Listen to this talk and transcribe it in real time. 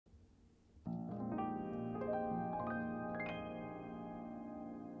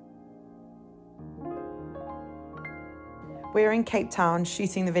We're in Cape Town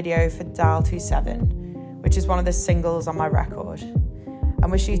shooting the video for Dial 27, which is one of the singles on my record. And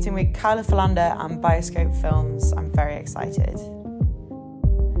we're shooting with Kyla Philander and Bioscope Films. I'm very excited.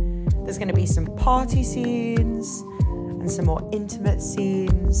 There's going to be some party scenes and some more intimate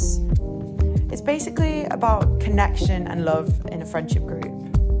scenes. It's basically about connection and love in a friendship group.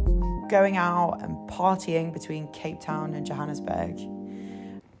 Going out and partying between Cape Town and Johannesburg.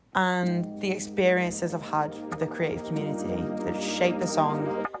 And the experiences I've had with the creative community that shape the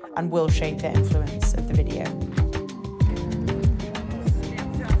song and will shape the influence of the video.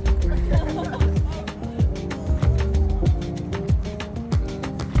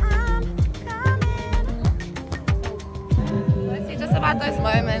 It's just about those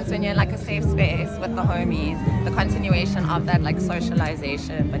moments when you're in like a safe space with the homies, the continuation of that like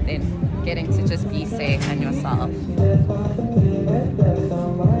socialization, but then getting to just be safe and yourself.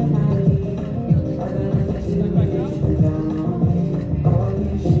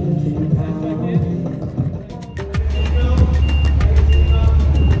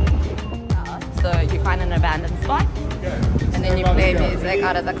 So you find an abandoned spot and then you play music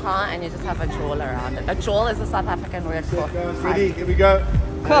out of the car and you just have a jawl around it. A jawl is a South African word for ready, here we go.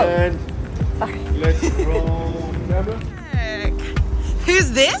 Cool. And sorry. Let's roll camera.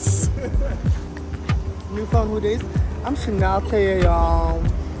 Who's this? Newfound who this? I'm Chanel Taylor, y'all.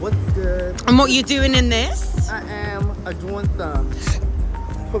 What's good? And what you doing in this? I am doing some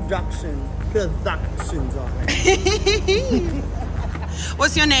productions on it.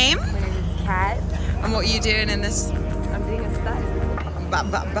 What's your name? My name is Kat. And what are you doing in this? I'm being a stud.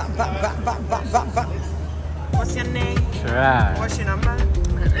 What's your name? Sure. What's your number?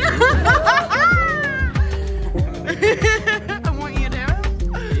 And what are you doing?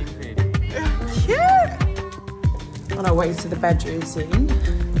 Cute! On our way to the bedroom scene.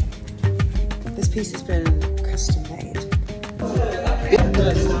 This piece has been custom made.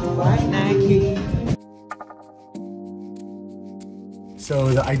 White Nike. So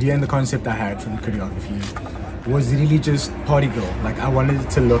the idea and the concept I had for the choreography was really just party girl. Like I wanted it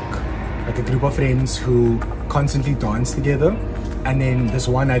to look like a group of friends who constantly dance together, and then this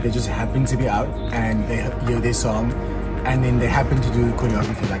one night they just happen to be out and they hear their song and then they happen to do the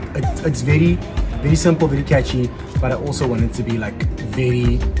choreography. Like it's very, very simple, very catchy, but I also want it to be like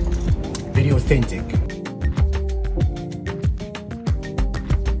very, very authentic.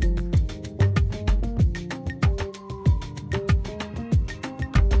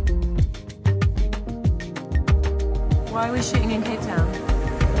 Why are we shooting in Cape Town?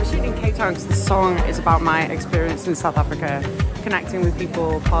 We're shooting in Cape Town because the song is about my experience in South Africa, connecting with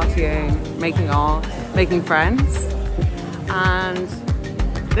people, partying, making art, making friends. And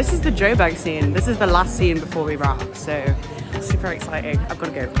this is the Joburg scene. This is the last scene before we wrap, so super exciting. I've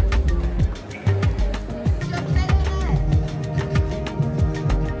got to go.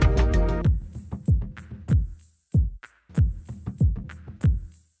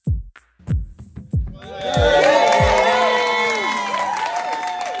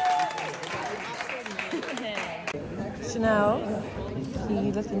 Chanel, can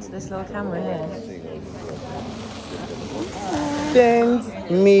you look into this little camera here? Send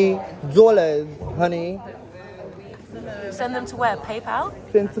me dollars, honey. Send them to where? PayPal?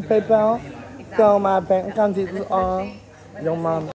 Send to PayPal. So my bank account details are your mom.